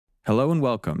Hello and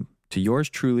welcome to yours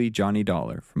truly, Johnny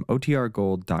Dollar from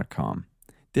OTRGold.com.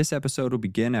 This episode will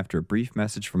begin after a brief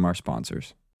message from our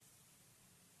sponsors.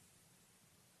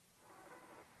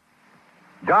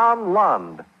 John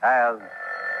Lund as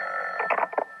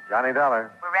Johnny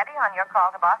Dollar. We're ready on your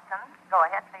call to Boston. Go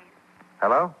ahead, please.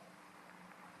 Hello?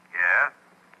 Yes?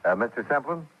 Mr.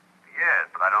 Semplin? Yes,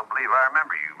 but I don't believe I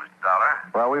remember you, Mr. Dollar.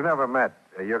 Well, we've never met.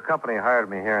 Your company hired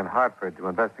me here in Hartford to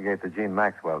investigate the Jean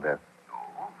Maxwell death.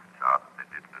 Oh, Charles, they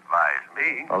didn't advise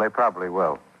me. Well, they probably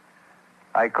will.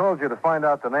 I called you to find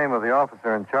out the name of the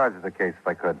officer in charge of the case, if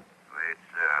I could. It's,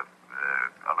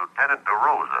 a Lieutenant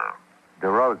DeRosa.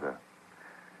 DeRosa.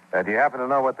 Do you happen to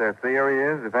know what their theory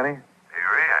is, if any? Theory?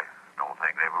 I don't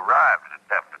think they've arrived at a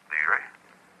definite theory.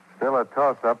 Still a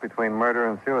toss-up between murder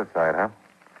and suicide, huh?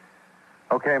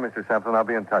 Okay, Mr. Semplin, I'll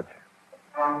be in touch.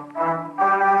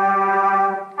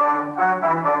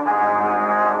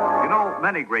 You know,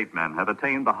 many great men have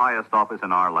attained the highest office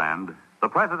in our land, the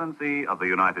presidency of the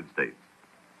United States.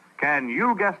 Can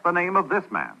you guess the name of this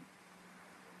man?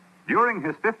 During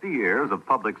his 50 years of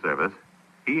public service,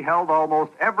 he held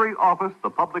almost every office the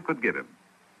public could give him.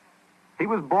 He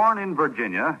was born in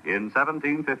Virginia in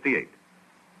 1758,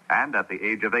 and at the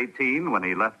age of 18, when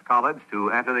he left college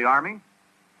to enter the Army,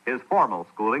 his formal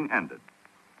schooling ended.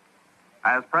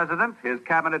 As president, his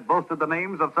cabinet boasted the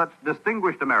names of such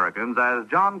distinguished Americans as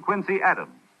John Quincy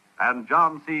Adams and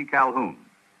John C. Calhoun.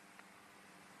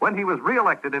 When he was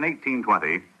reelected in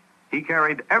 1820, he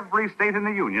carried every state in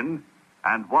the Union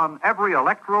and won every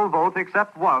electoral vote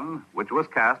except one, which was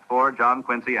cast for John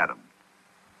Quincy Adams.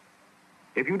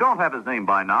 If you don't have his name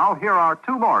by now, here are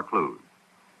two more clues.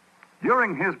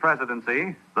 During his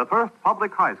presidency, the first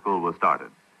public high school was started,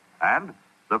 and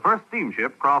the first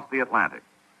steamship crossed the Atlantic.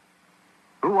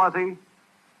 Who was he?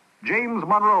 James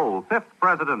Monroe, 5th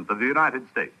President of the United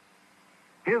States.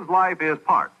 His life is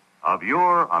part of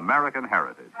your American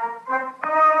heritage.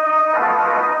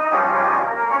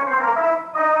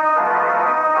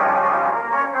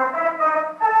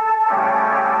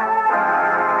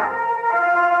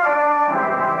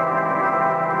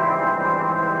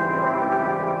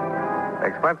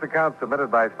 Expense account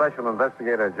submitted by Special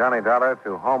Investigator Johnny Dollar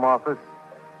to Home Office,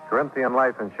 Corinthian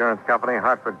Life Insurance Company,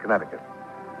 Hartford, Connecticut.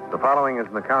 The following is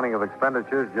an accounting of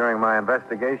expenditures during my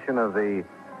investigation of the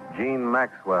Jean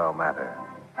Maxwell matter.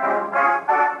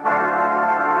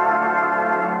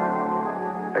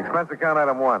 Expense account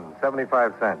item 1,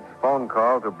 75 cents. Phone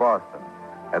call to Boston,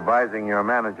 advising your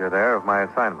manager there of my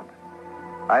assignment.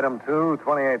 Item 2,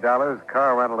 $28,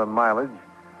 car rental and mileage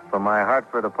from my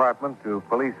Hartford apartment to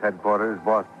police headquarters,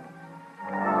 Boston.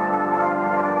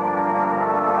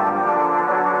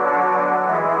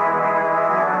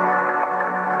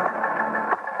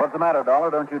 What's the matter,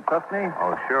 Dollar? Don't you trust me?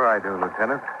 Oh, sure I do,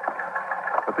 Lieutenant.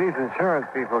 But these insurance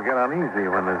people get uneasy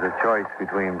when there's a choice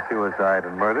between suicide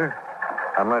and murder,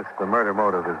 unless the murder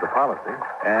motive is the policy.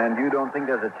 And you don't think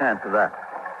there's a chance of that?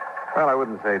 Well, I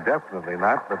wouldn't say definitely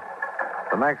not, but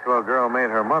the Maxwell girl made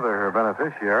her mother her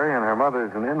beneficiary, and her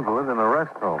mother's an invalid in a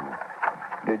rest home.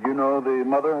 Did you know the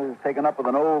mother is taken up with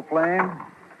an old flame?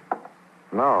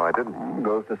 No, I didn't.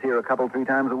 Goes to see her a couple, 3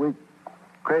 times a week.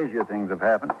 Crazier things have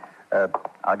happened.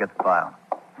 I'll get the file.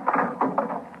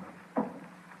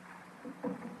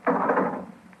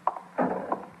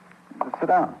 Sit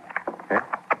down. Okay.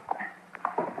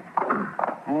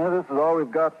 Yeah, this is all we've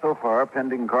got so far,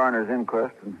 pending coroner's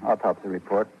inquest and autopsy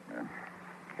report.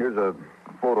 Here's a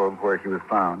photo of where she was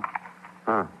found.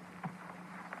 Huh.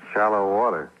 Shallow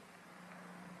water.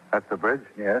 That's the bridge?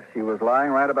 Yes, she was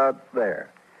lying right about there.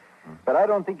 But I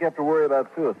don't think you have to worry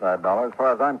about suicide, Dollar. As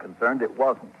far as I'm concerned, it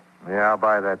wasn't. Yeah, I'll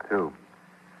buy that, too.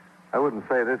 I wouldn't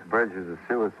say this bridge is a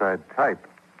suicide type.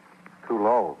 Too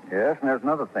low. Yes, and there's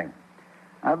another thing.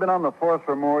 I've been on the force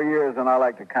for more years than I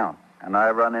like to count, and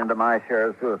I've run into my share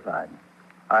of suicide.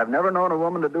 I've never known a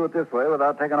woman to do it this way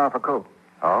without taking off her coat.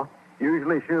 Oh?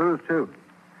 Usually shoes, too.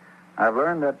 I've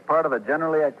learned that's part of a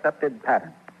generally accepted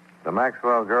pattern. The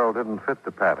Maxwell girl didn't fit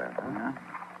the pattern. Uh-huh.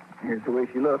 Here's the way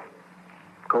she looked.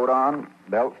 Coat on,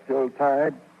 belt still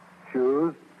tied,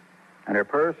 shoes, and her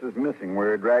purse is missing.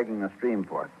 We're dragging the stream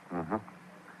for it. Mm-hmm.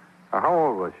 How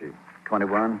old was she?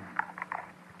 21.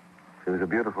 She was a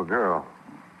beautiful girl.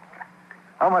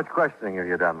 How much questioning have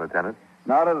you done, Lieutenant?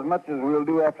 Not as much as we'll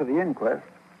do after the inquest.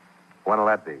 When'll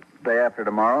that be? Day after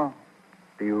tomorrow.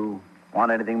 Do you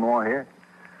want anything more here?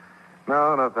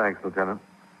 No, thanks, Lieutenant.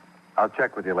 I'll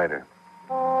check with you later.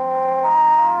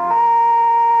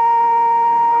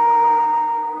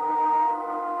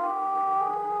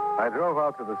 I drove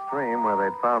out to the stream where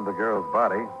they'd found the girl's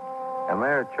body, and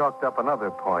there chalked up another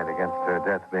point against her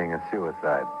death being a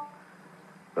suicide.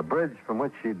 The bridge from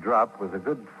which she dropped was a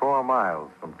good 4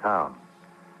 miles from town.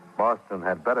 Boston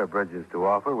had better bridges to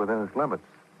offer within its limits.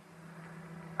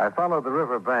 I followed the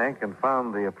river bank and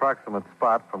found the approximate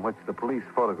spot from which the police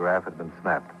photograph had been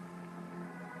snapped.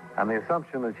 On the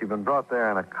assumption that she'd been brought there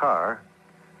in a car,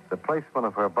 the placement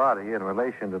of her body in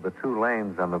relation to the 2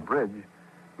 lanes on the bridge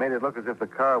made it look as if the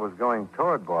car was going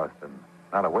toward Boston,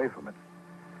 not away from it.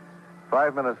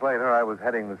 5 minutes later, I was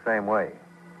heading the same way.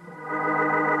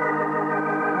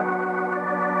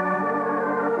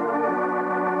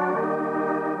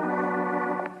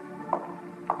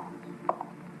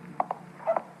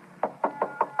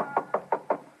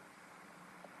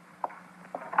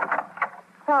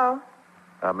 So?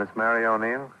 Miss Mary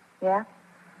O'Neill? Yeah?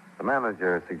 The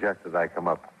manager suggested I come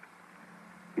up.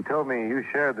 He told me you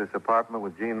shared this apartment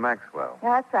with Jean Maxwell.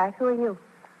 Yeah, that's right. Who are you?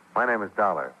 My name is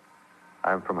Dollar.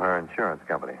 I'm from her insurance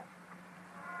company.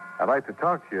 I'd like to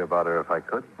talk to you about her if I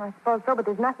could. I suppose so, but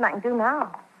there's nothing I can do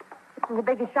now. This is the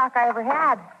biggest shock I ever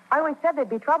had. I always said there'd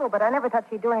be trouble, but I never thought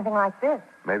she'd do anything like this.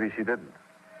 Maybe she didn't.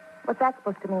 What's that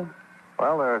supposed to mean?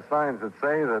 Well, there are signs that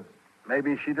say that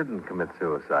maybe she didn't commit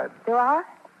suicide. There are?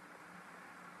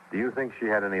 Do you think she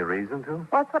had any reason to? Well,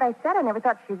 that's what I said. I never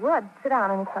thought she would. Sit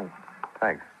down any place.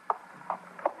 Thanks.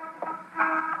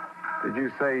 Did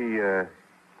you say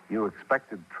you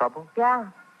expected trouble? Yeah.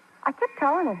 I kept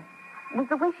telling her. It was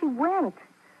the way she went.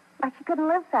 Like she couldn't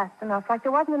live fast enough. Like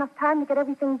there wasn't enough time to get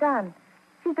everything done.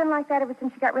 She's been like that ever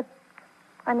since she got her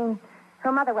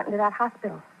mother went into that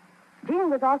hospital. Jean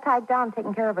was all tied down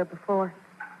taking care of her before.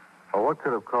 Well, what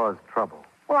could have caused trouble?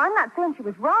 Well, I'm not saying she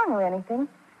was wrong or anything.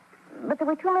 But there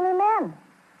were too many men.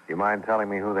 You mind telling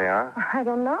me who they are? I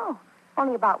don't know.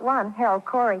 Only about one, Harold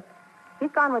Corey.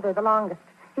 He's gone with her the longest.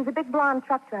 He's a big blonde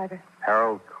truck driver.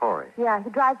 Harold Corey. Yeah, he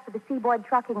drives for the Seaboard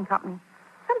Trucking Company.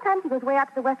 Sometimes he goes way out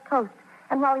to the West Coast.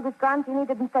 And while he was gone, Jeannie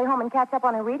didn't stay home and catch up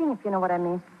on her reading, if you know what I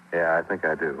mean. Yeah, I think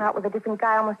I do. Out with a different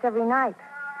guy almost every night.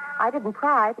 I didn't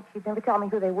pry, but she'd never tell me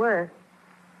who they were.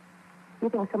 You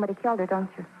think somebody killed her, don't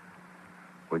you?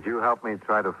 Would you help me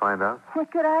try to find out?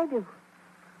 What could I do?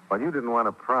 Well, you didn't want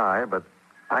to pry, but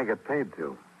I get paid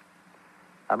to.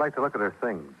 I'd like to look at her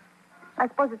things. I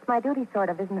suppose it's my duty, sort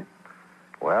of, isn't it?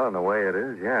 Well, in a way it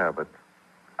is, yeah, but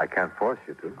I can't force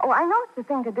you to. Oh, I know it's the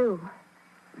thing to do.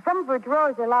 Some of her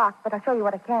drawers are locked, but I'll show you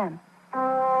what I can.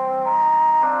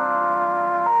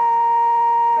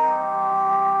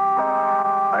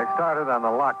 I started on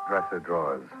the locked dresser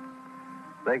drawers.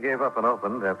 They gave up and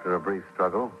opened after a brief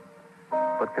struggle,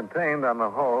 but contained on the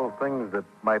whole things that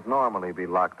might normally be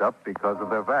locked up because of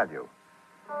their value.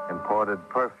 Imported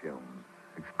perfumes,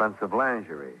 expensive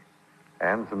lingerie,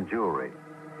 and some jewelry.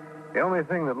 The only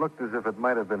thing that looked as if it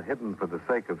might have been hidden for the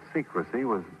sake of secrecy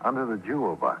was under the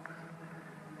jewel box.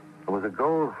 It was a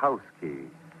gold house key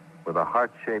with a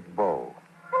heart-shaped bow.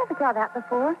 I never saw that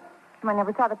before. And I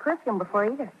never saw the perfume before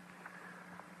either.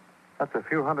 That's a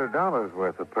few $100s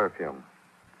worth of perfume.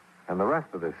 And the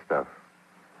rest of this stuff.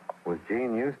 Was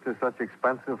Jean used to such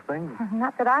expensive things?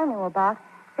 Not that I knew about.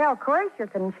 Harold Corey sure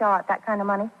couldn't shell out that kind of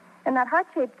money. And that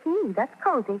heart-shaped key, that's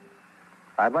cozy.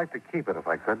 I'd like to keep it if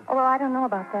I could. Oh, well, I don't know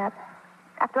about that.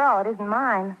 After all, it isn't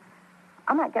mine.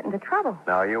 I might get into trouble.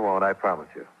 No, you won't, I promise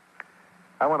you.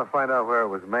 I want to find out where it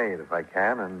was made if I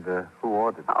can and who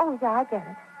ordered it. Oh, yeah, I get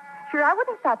it. Sure, I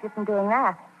wouldn't stop you from doing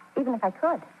that, even if I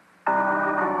could.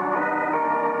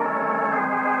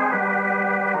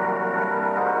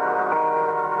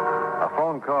 A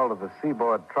phone call to the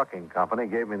Seaboard Trucking Company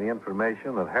gave me the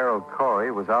information that Harold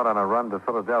Corey was out on a run to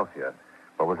Philadelphia,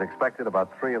 but was expected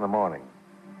about 3 in the morning.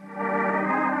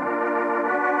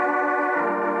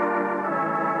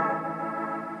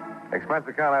 Expense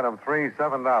account item 3,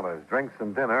 $7. Drinks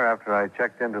and dinner after I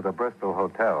checked into the Bristol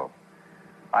Hotel.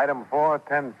 Item 4,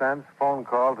 10 cents. Phone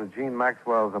call to Jean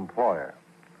Maxwell's employer.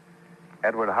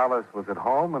 Edward Hollis was at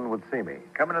home and would see me.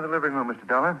 Come into the living room, Mr.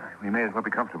 Dollar. We may as well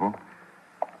be comfortable.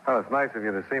 Well, it's nice of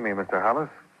you to see me, Mr. Hollis.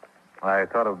 I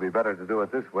thought it would be better to do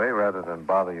it this way rather than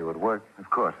bother you at work. Of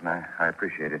course, and I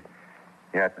appreciate it.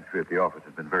 The atmosphere at the office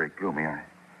has been very gloomy.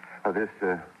 This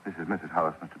is Mrs.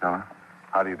 Hollis, Mr. Dollar.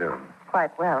 How do you do?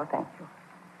 Quite well, thank you.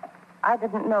 I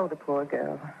didn't know the poor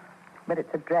girl, but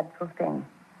it's a dreadful thing.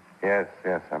 Yes,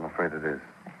 I'm afraid it is.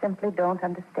 I simply don't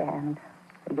understand.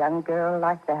 A young girl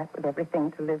like that with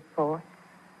everything to live for.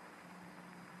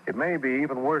 It may be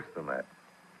even worse than that.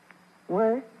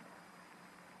 Worse?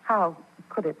 How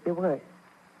could it be worse?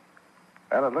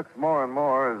 Well, it looks more and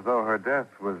more as though her death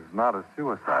was not a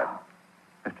suicide.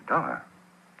 Mr. Dollar.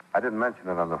 I didn't mention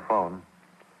it on the phone.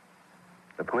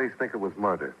 The police think it was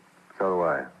murder. So do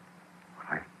I.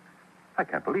 I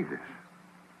can't believe this.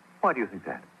 Why do you think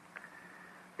that?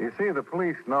 You see, the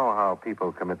police know how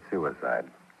people commit suicide.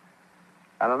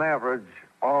 On an average,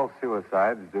 all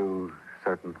suicides do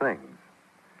certain things.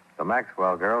 The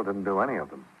Maxwell girl didn't do any of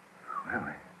them. Well,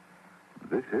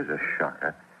 this is a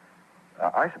shock.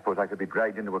 I suppose I could be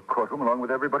dragged into a courtroom along with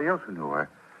everybody else who knew her.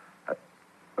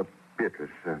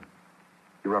 Beatrice,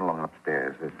 you run along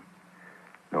upstairs. There's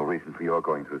no reason for your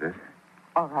going through this.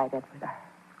 All right, Edward.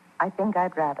 I think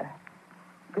I'd rather.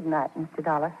 Good night, Mr.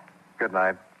 Dollar. Good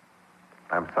night.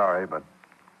 I'm sorry, but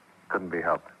couldn't be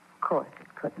helped. Of course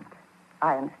it couldn't.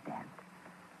 I understand.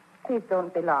 Please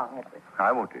don't be long, Edward.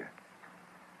 I won't, dear.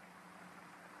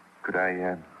 Could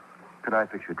I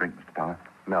fix you a drink, Mr. Dollar?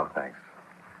 No, thanks.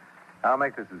 I'll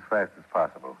make this as fast as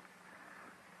possible.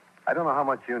 I don't know how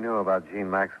much you knew about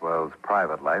Jean Maxwell's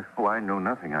private life. Oh, I know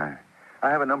nothing. I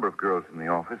have a number of girls in the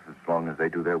office. As long as they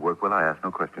do their work well, I ask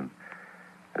no questions.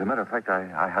 As a matter of fact,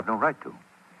 I have no right to.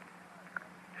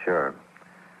 Sure.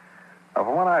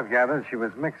 From what I've gathered, she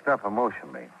was mixed up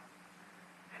emotionally.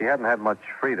 She hadn't had much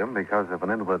freedom because of an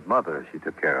invalid mother she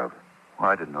took care of. Oh,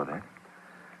 I didn't know that.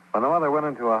 When the mother went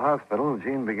into a hospital,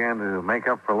 Jean began to make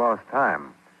up for lost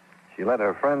time. She led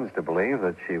her friends to believe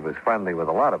that she was friendly with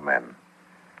a lot of men.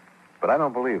 But I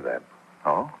don't believe that.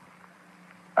 Oh?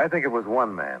 I think it was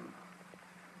one man.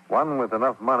 One with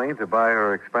enough money to buy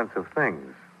her expensive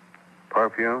things.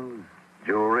 Perfumes,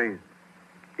 jewelry,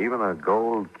 even a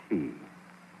gold key.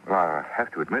 Well, I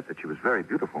have to admit that she was very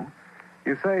beautiful.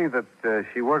 You say that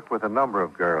she worked with a number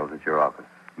of girls at your office.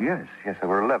 Yes, there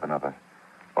were 11 of us.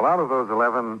 Well, out of those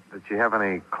 11, did she have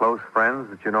any close friends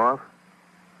that you know of?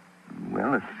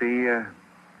 Well, let's see.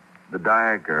 The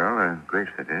Dyer girl, Grace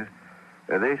that is,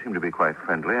 they seem to be quite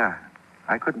friendly.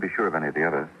 I couldn't be sure of any of the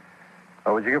others.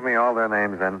 Oh, would you give me all their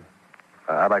names then?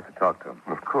 I'd like to talk to them.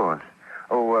 Of course.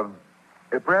 Oh,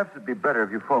 perhaps it'd be better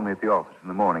if you phoned me at the office in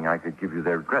the morning. I could give you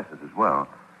their addresses as well.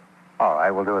 All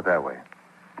right, we'll do it that way.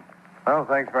 Well,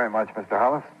 thanks very much, Mr.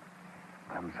 Hollis.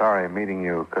 I'm sorry meeting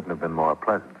you couldn't have been more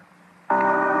pleasant.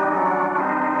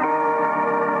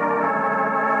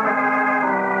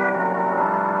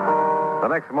 The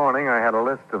next morning, I had a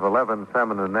list of 11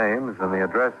 feminine names and the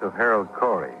address of Harold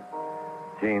Corey,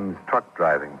 Jean's truck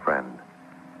driving friend.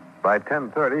 By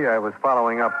 10:30, I was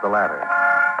following up the latter.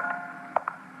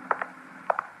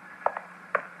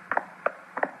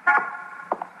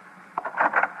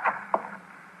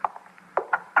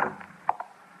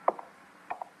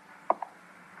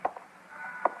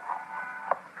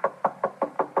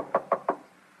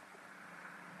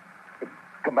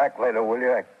 Come back later, will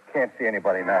you? I can't see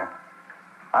anybody now.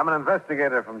 I'm an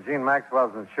investigator from Jean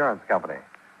Maxwell's insurance company.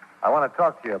 I want to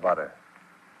talk to you about her.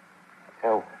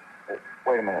 Oh,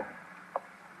 wait a minute.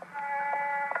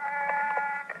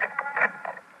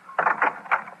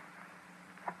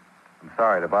 I'm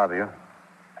sorry to bother you.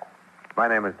 My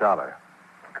name is Dollar.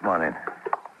 Come on in.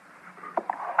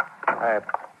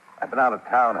 I've been out of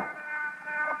town. I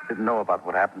didn't know about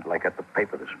what happened till I got the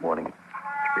paper this morning.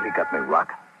 It's really got me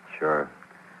rocking. Sure.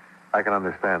 I can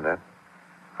understand that.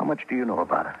 How much do you know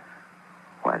about her?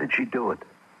 Why did she do it?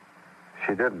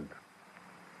 She didn't.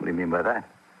 What do you mean by that?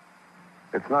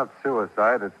 It's not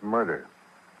suicide, it's murder.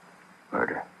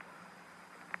 Murder?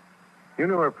 You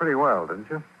knew her pretty well, didn't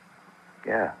you?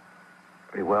 Yeah,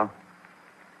 pretty well.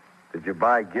 Did you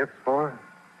buy gifts for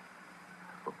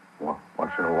her?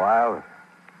 Once in a while.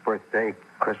 Birthday,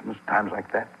 Christmas, times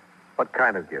like that. What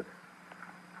kind of gifts?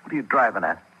 What are you driving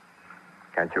at?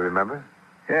 Can't you remember?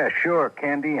 Yeah, sure.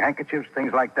 Candy, handkerchiefs,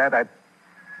 things like that. I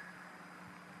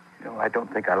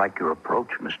don't think I like your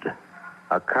approach, mister.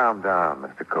 Now, calm down,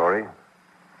 Mr. Corey.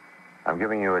 I'm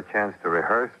giving you a chance to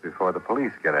rehearse before the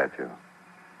police get at you.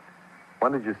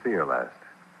 When did you see her last?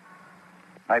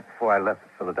 Night before I left for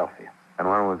Philadelphia. And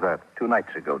when was that? 2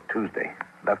 nights ago, Tuesday.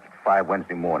 Left at 5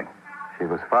 Wednesday morning. She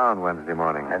was found Wednesday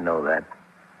morning. I know that.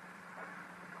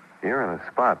 You're in a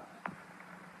spot.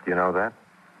 Do you know that?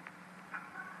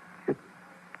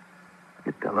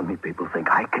 You're telling me people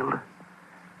think I killed her?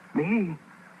 Me?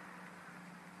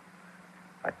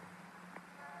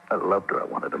 I loved her. I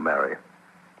wanted to marry her.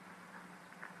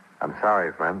 I'm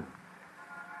sorry, friend.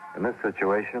 In this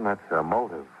situation, that's a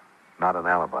motive, not an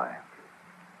alibi.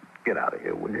 Get out of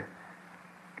here, will you?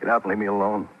 Get out and leave me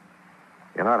alone.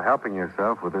 You're not helping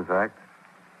yourself with this act.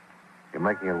 You're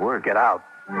making it worse. Get out.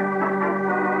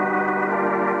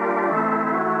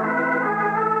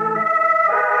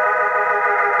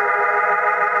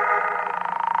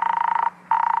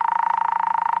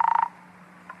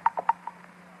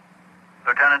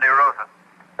 Lieutenant DeRosa.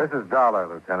 This is Dollar,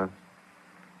 Lieutenant.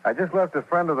 I just left a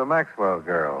friend of the Maxwell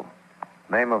girl.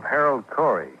 Name of Harold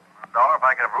Corey. Dollar, if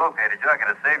I could have located you, I could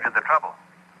have saved you the trouble.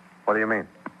 What do you mean?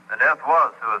 The death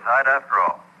was suicide after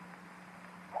all.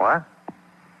 What?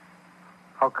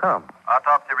 How come?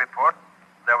 Autopsy report.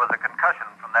 There was a concussion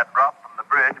from that drop from the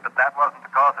bridge, but that wasn't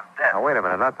the cause of death. Now, wait a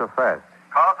minute. Not so fast.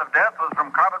 Cause of death was from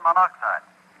carbon monoxide.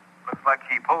 Looks like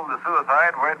she pulled the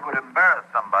suicide where it would embarrass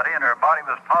somebody, and her body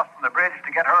was tossed from the bridge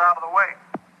to get her out of the way.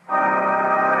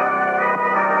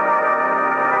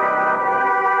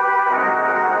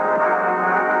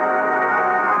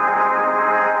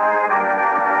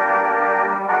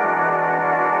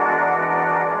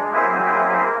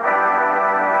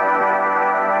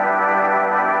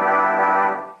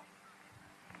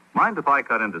 Mind if I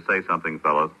cut in to say something,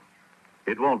 fellows?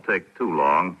 It won't take too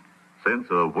long, since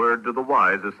a word to the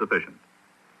wise is sufficient.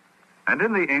 And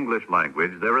in the English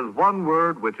language, there is one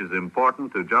word which is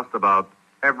important to just about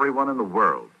everyone in the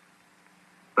world.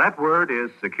 That word is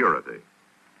security.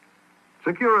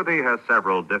 Security has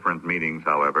several different meanings,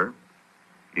 however.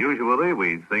 Usually,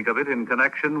 we think of it in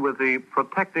connection with the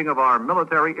protecting of our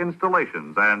military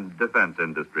installations and defense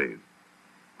industries.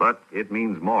 But it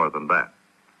means more than that.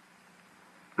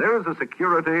 There is a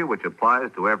security which applies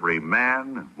to every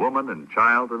man, woman, and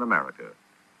child in America.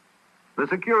 The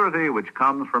security which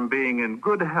comes from being in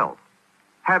good health,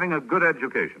 having a good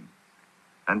education,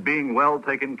 and being well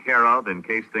taken care of in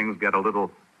case things get a little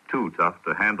too tough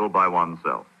to handle by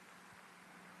oneself.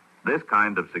 This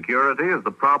kind of security is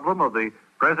the problem of the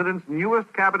President's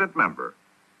newest cabinet member,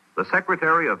 the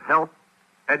Secretary of Health,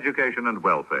 Education, and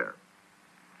Welfare.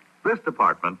 This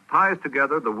department ties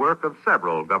together the work of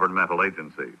several governmental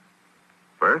agencies.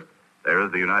 First, there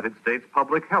is the United States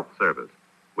Public Health Service,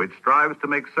 which strives to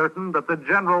make certain that the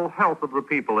general health of the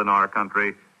people in our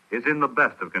country is in the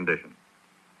best of condition.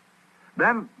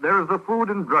 Then there is the Food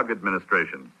and Drug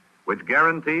Administration, which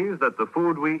guarantees that the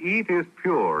food we eat is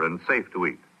pure and safe to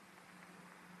eat.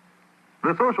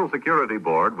 The Social Security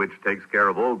Board, which takes care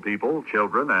of old people,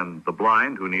 children, and the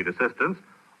blind who need assistance,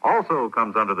 also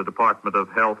comes under the Department of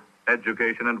Health,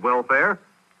 Education, and Welfare,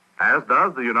 as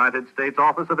does the United States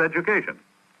Office of Education.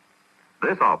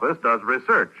 This office does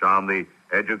research on the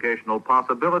educational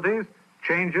possibilities,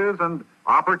 changes, and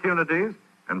opportunities,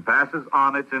 and passes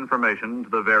on its information to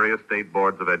the various state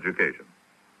boards of education.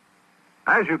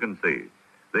 As you can see,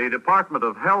 the Department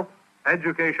of Health,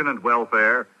 Education, and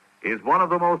Welfare is one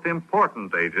of the most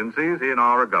important agencies in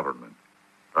our government,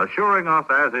 assuring us,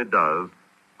 as it does,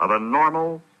 of a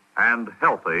normal and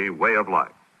healthy way of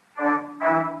life.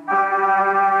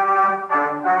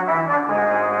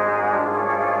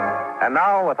 And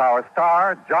now, with our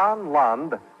star, John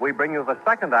Lund, we bring you the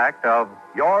second act of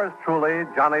Yours Truly,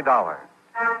 Johnny Dollar.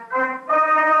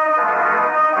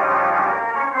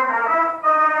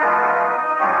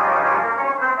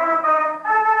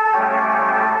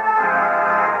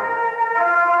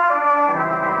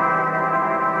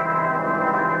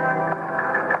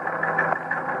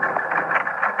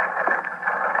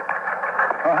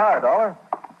 Oh, hi, Dollar.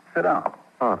 Sit down.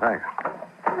 Oh, thanks.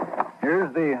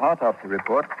 Here's the autopsy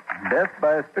report. Death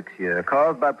by asphyxia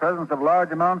caused by presence of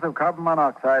large amounts of carbon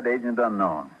monoxide, agent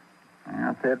unknown.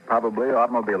 That's it, probably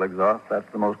automobile exhaust.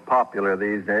 That's the most popular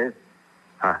these days.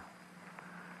 Huh.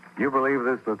 You believe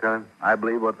this, Lieutenant? I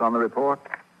believe what's on the report.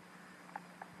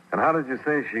 And how did you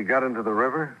say she got into the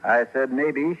river? I said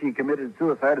maybe she committed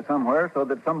suicide somewhere so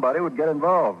that somebody would get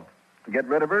involved. To get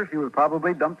rid of her, she was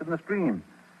probably dumped in the stream.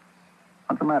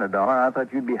 What's the matter, Dollar? I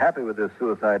thought you'd be happy with this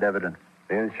suicide evidence.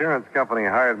 The insurance company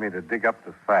hired me to dig up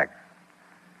the facts.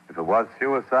 If it was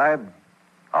suicide,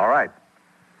 all right.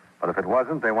 But if it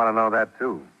wasn't, they want to know that,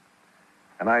 too.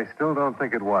 And I still don't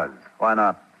think it was. Why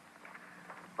not?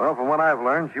 Well, from what I've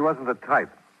learned, she wasn't the type.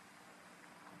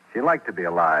 She liked to be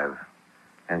alive.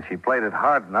 And she played it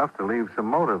hard enough to leave some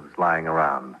motives lying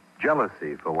around.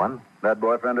 Jealousy, for one. That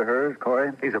boyfriend of hers,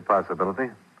 Corey? He's a possibility.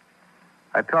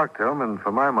 I talked to him, and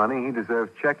for my money, he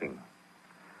deserves checking.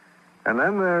 And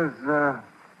then there's,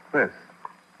 this.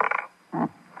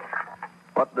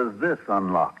 What does this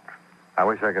unlock? I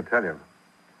wish I could tell you.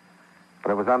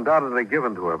 But it was undoubtedly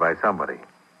given to her by somebody.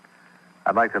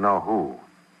 I'd like to know who.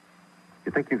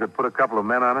 You think you could put a couple of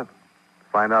men on it?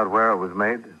 Find out where it was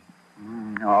made?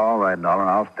 All right, Dollar.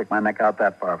 I'll stick my neck out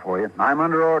that far for you. I'm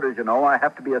under orders, you know. I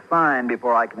have to be assigned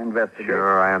before I can investigate.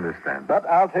 Sure, I understand. But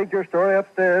I'll take your story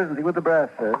upstairs and see what the brass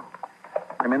says.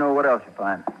 Let me know what else you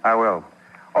find. I will.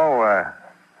 Oh,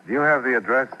 do you have the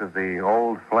address of the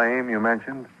old flame you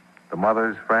mentioned? The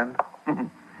mother's friend?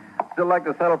 Still like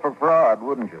to settle for fraud,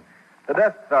 wouldn't you? The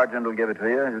desk sergeant will give it to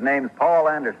you. His name's Paul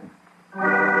Anderson.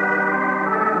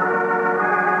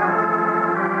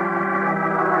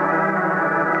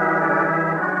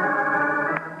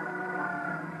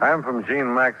 I'm from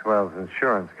Gene Maxwell's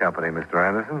insurance company, Mr.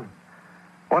 Anderson.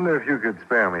 Wonder if you could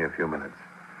spare me a few minutes.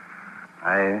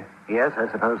 I Yes,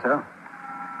 I suppose so.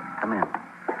 Come in.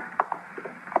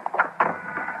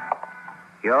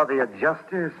 You're the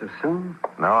adjuster, Sassoon?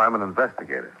 No, I'm an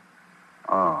investigator.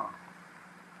 Oh.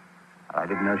 I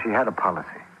didn't know she had a policy.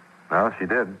 No, she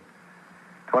did.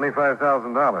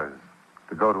 $25,000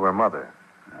 to go to her mother.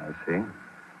 I see.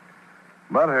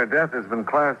 But her death has been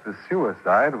classed as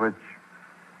suicide, which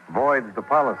voids the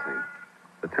policy.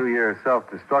 The 2-year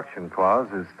self-destruction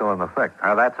clause is still in effect.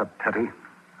 Now, that's a pity.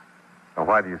 Now,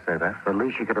 why do you say that? The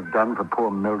least she could have done for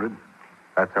poor Mildred.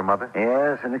 That's her mother?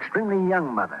 Yes, an extremely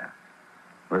young mother.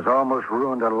 Who has almost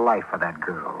ruined her life for that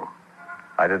girl.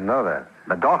 I didn't know that.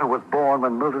 The daughter was born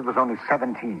when Mildred was only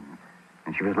 17,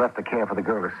 and she was left to care for the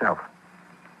girl herself.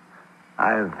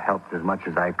 I've helped as much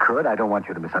as I could. I don't want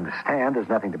you to misunderstand. There's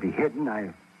nothing to be hidden.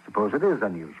 I suppose it is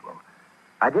unusual.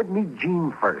 I did meet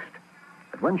Jean first.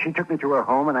 But when she took me to her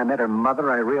home and I met her mother,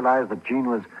 I realized that Jean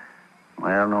was,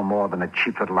 well, no more than a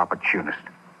cheap little opportunist.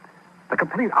 The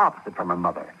complete opposite from her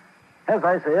mother. As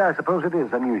I say, I suppose it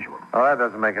is unusual. Oh, that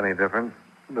doesn't make any difference.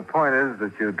 The point is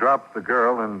that you dropped the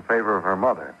girl in favor of her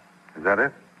mother. Is that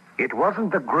it? It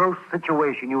wasn't the gross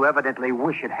situation you evidently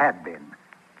wish it had been.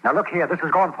 Now, look here, this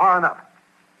has gone far enough.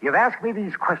 You've asked me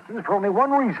these questions for only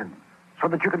one reason, so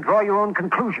that you can draw your own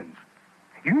conclusions.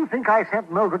 You think I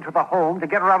sent Mildred to the home to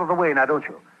get her out of the way, now, don't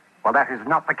you? Well, that is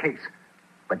not the case.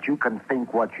 But you can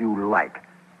think what you like,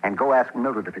 and go ask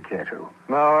Mildred if you care to.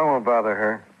 No, I won't bother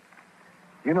her.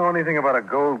 You know anything about a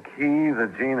gold key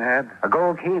that Jean had? A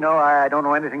gold key? No, I don't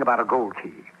know anything about a gold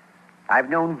key. I've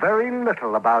known very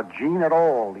little about Jean at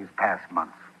all these past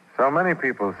months. So many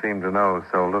people seem to know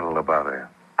so little about her.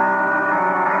 Oh,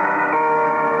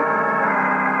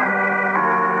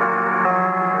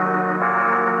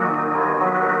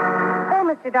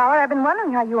 Mr. Dollar, I've been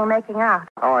wondering how you were making out.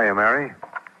 How are you, Mary?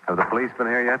 Have the police been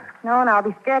here yet? No, I'll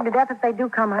be scared to death if they do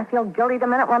come. I feel guilty the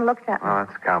minute one looks at me. Oh,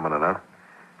 that's common enough.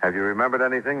 Have you remembered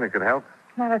anything that could help?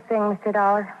 Not a thing, Mr.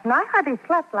 Dollar. And I hardly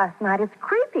slept last night. It's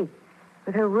creepy.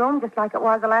 With her room just like it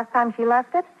was the last time she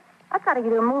left it. I've got to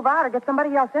either move out or get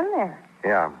somebody else in there.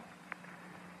 Yeah.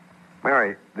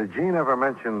 Mary, did Jean ever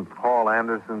mention Paul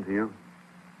Anderson to you?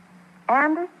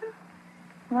 Anderson?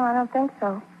 No, I don't think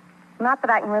so. Not that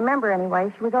I can remember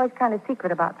anyway. She was always kind of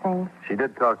secret about things. She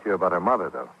did talk to you about her mother,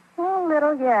 though. Oh, a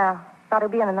little, yeah. About her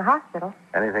being in the hospital.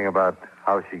 Anything about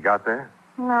how she got there?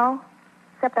 No.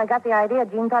 Except I got the idea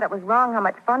Jean thought it was wrong how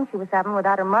much fun she was having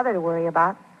without her mother to worry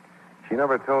about. She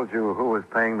never told you who was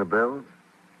paying the bills?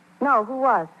 No, who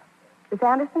was? This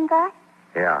Anderson guy?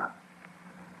 Yeah.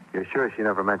 You're sure she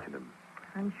never mentioned him?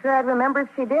 I'm sure I'd remember if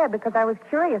she did, because I was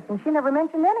curious, and she never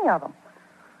mentioned any of them.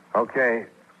 Okay.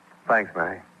 Thanks,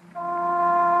 Mary.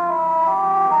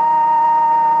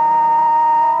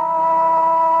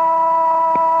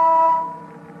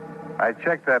 I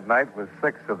checked that night with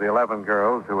 6 of the 11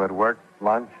 girls who had worked,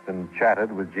 lunched, and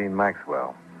chatted with Jean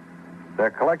Maxwell.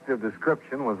 Their collective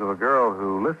description was of a girl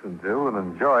who listened to and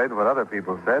enjoyed what other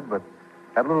people said, but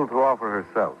had little to offer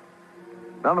herself.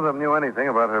 None of them knew anything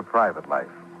about her private life.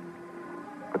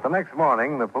 But the next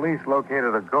morning, the police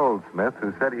located a goldsmith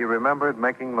who said he remembered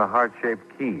making the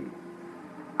heart-shaped key.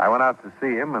 I went out to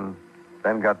see him and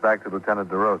then got back to Lieutenant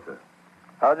DeRosa.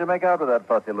 How'd you make out with that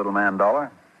fussy little man,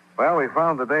 Dollar? Well, we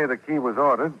found the day the key was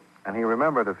ordered, and he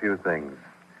remembered a few things,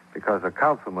 because a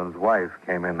councilman's wife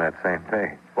came in that same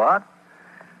day. What?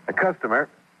 A customer,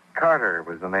 Carter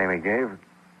was the name he gave,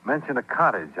 mentioned a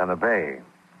cottage on the bay.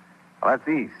 Well, that's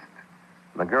east.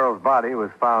 The girl's body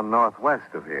was found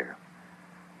northwest of here.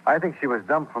 I think she was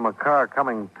dumped from a car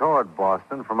coming toward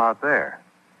Boston from out there.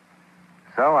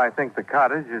 So I think the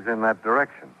cottage is in that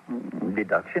direction.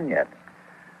 Deduction yet.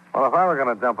 Well, if I were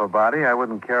going to dump a body, I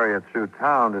wouldn't carry it through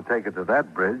town to take it to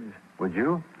that bridge, would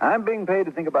you? I'm being paid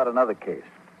to think about another case.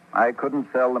 I couldn't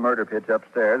sell the murder pitch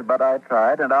upstairs, but I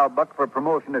tried, and I'll buck for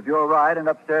promotion if you're right and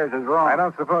upstairs is wrong. I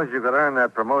don't suppose you could earn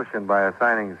that promotion by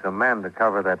assigning some men to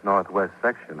cover that northwest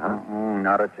section, huh?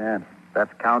 Not a chance.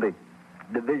 That's county.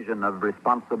 Division of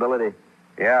responsibility.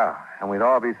 Yeah, and we'd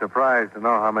all be surprised to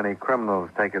know how many criminals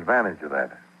take advantage of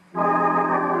that.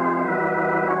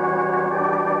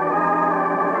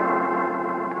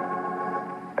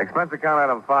 Expense account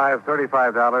item 5,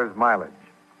 $35 mileage.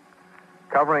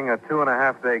 Covering a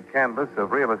 2.5-day canvass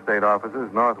of real estate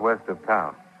offices northwest of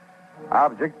town.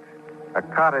 Object, a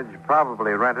cottage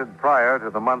probably rented prior to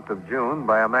the month of June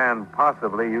by a man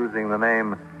possibly using the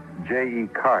name J.E.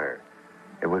 Carter.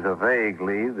 It was a vague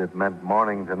lead that meant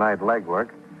morning to night legwork,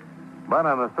 but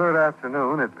on the third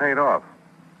afternoon it paid off.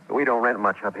 We don't rent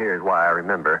much up here is why I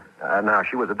remember. Now,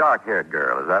 she was a dark-haired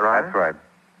girl, is that right? That's right.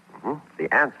 Mm-hmm.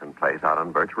 The Anson place out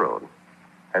on Birch Road.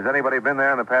 Has anybody been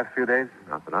there in the past few days?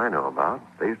 Not that I know about.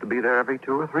 They used to be there every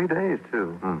 2 or 3 days,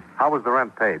 too. How was the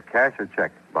rent paid, cash or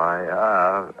check? By,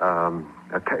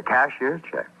 a cashier's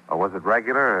check. Or was it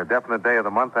regular, a definite day of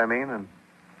the month, I mean? And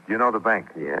do you know the bank?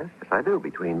 Yes, I do.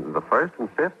 Between the 1st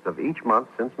and 5th of each month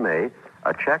since May,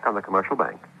 a check on the commercial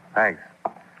bank. Thanks.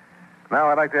 Now,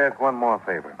 I'd like to ask one more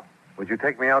favor. Would you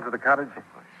take me out to the cottage? I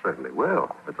certainly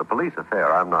will. It's a police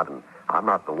affair. I'm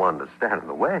not the one to stand in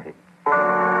the way.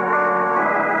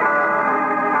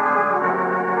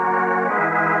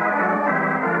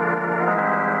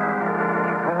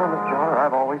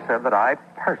 I've always said that I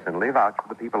personally vouch for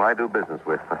the people I do business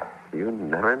with. You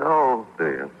never know, do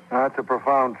you? That's a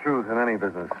profound truth in any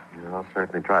business. I'll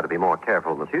certainly try to be more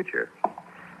careful in the future.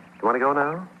 You want to go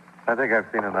now? I think I've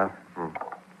seen enough.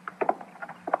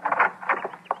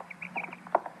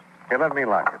 Here, let me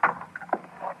lock it.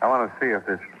 I want to see if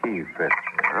this key fits.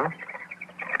 Huh?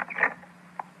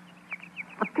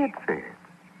 It did fit.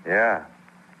 Yeah,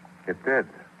 it did.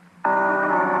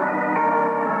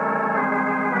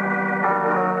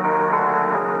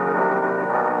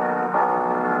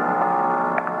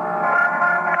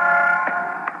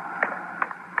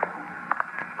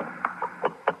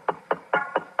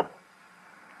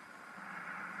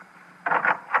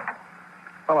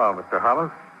 Hello, Mr.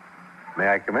 Hollis. May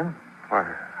I come in? Well,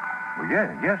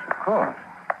 yes, of course.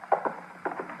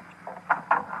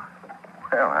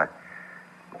 Well,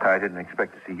 I didn't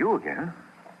expect to see you again.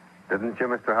 Didn't you,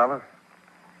 Mr. Hollis?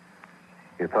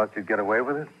 You thought you'd get away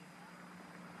with it?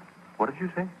 What did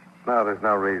you say? No, there's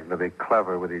no reason to be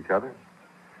clever with each other.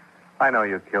 I know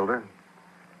you killed her.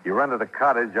 You rented a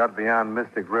cottage out beyond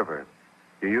Mystic River.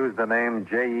 You used the name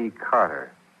J.E.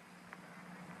 Carter.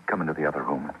 Come into the other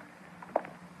room.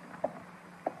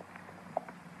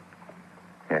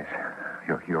 Yes,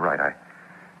 you're right.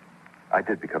 I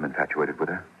did become infatuated with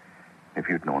her. If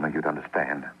you'd known her, you'd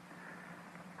understand.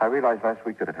 I realized last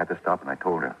week that it had to stop, and I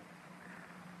told her.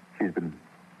 She's been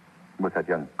with that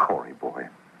young Corey boy.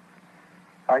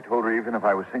 I told her even if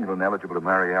I was single and eligible to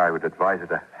marry her, I would advise her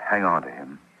to hang on to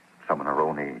him, someone her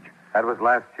own age. That was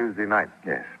last Tuesday night.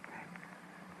 Yes.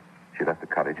 She left the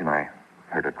cottage, and I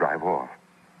heard her drive off.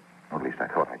 Or at least I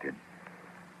thought I did.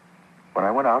 When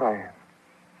I went out, I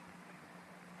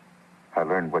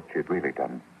learned what she had really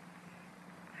done.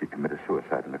 She committed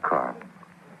suicide in the car.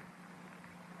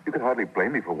 You could hardly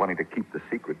blame me for wanting to keep the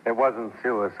secret. It wasn't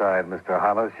suicide, Mr.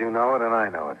 Hollis. You know it, and I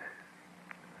know it.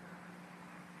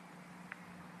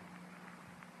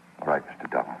 All right, Mr.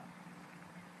 Dowell.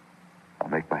 I'll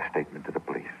make my statement to the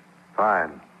police.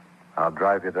 Fine. I'll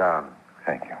drive you down.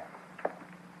 Thank you.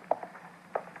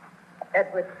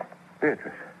 Edward.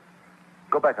 Beatrice,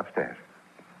 go back upstairs.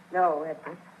 No,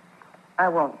 Edward. I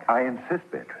won't. I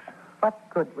insist, Beatrice. What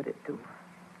good would it do?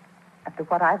 After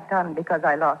what I've done because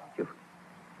I lost you.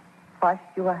 Why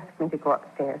should you ask me to go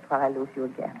upstairs while I lose you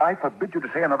again? I forbid you to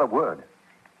say another word.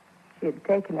 She had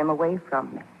taken him away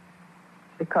from me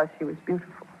because she was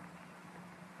beautiful.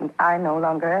 And I no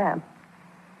longer am.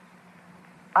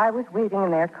 I was waiting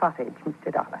in their cottage,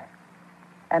 Mr. Dollar.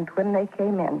 And when they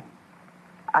came in,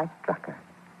 I struck her.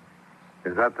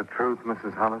 Is that the truth,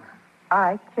 Mrs. Hollis?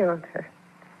 I killed her.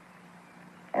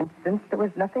 And since there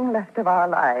was nothing left of our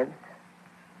lives,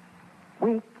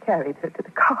 we carried her to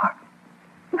the car.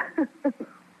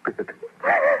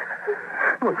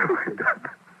 What have I done?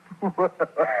 What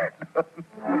have I done?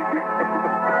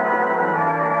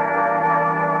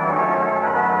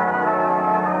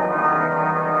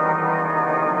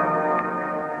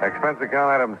 Expense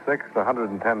account item 6,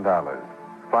 $110.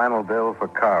 Final bill for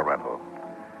car rental.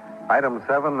 Item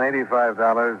 7,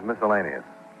 $85, miscellaneous.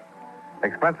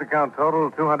 Expense account total,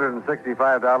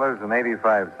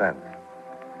 $265.85.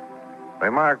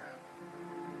 Remarks.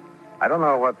 I don't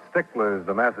know what sticklers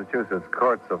the Massachusetts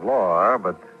courts of law are,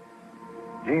 but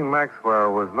Jean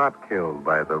Maxwell was not killed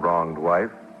by the wronged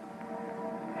wife.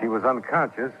 She was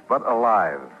unconscious but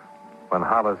alive when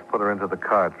Hollis put her into the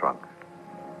car trunk.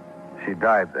 She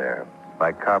died there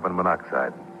by carbon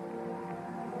monoxide.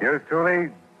 Yours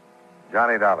truly,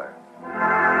 Johnny Dollar.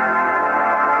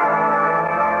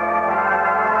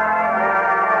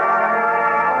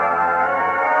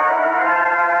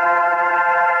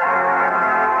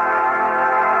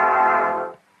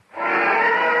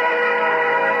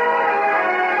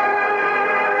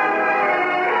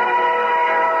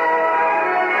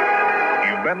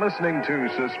 You've been listening to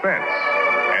Suspense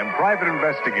and Private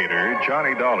Investigator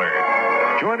Johnny Dollar.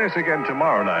 Join us again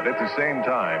tomorrow night at the same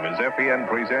time as FEN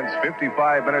presents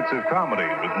 55 Minutes of Comedy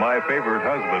with My Favorite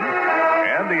Husband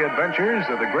and the Adventures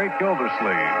of the Great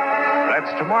Gildersleeve.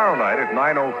 That's tomorrow night at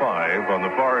 9:05 on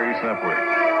the Far East Network.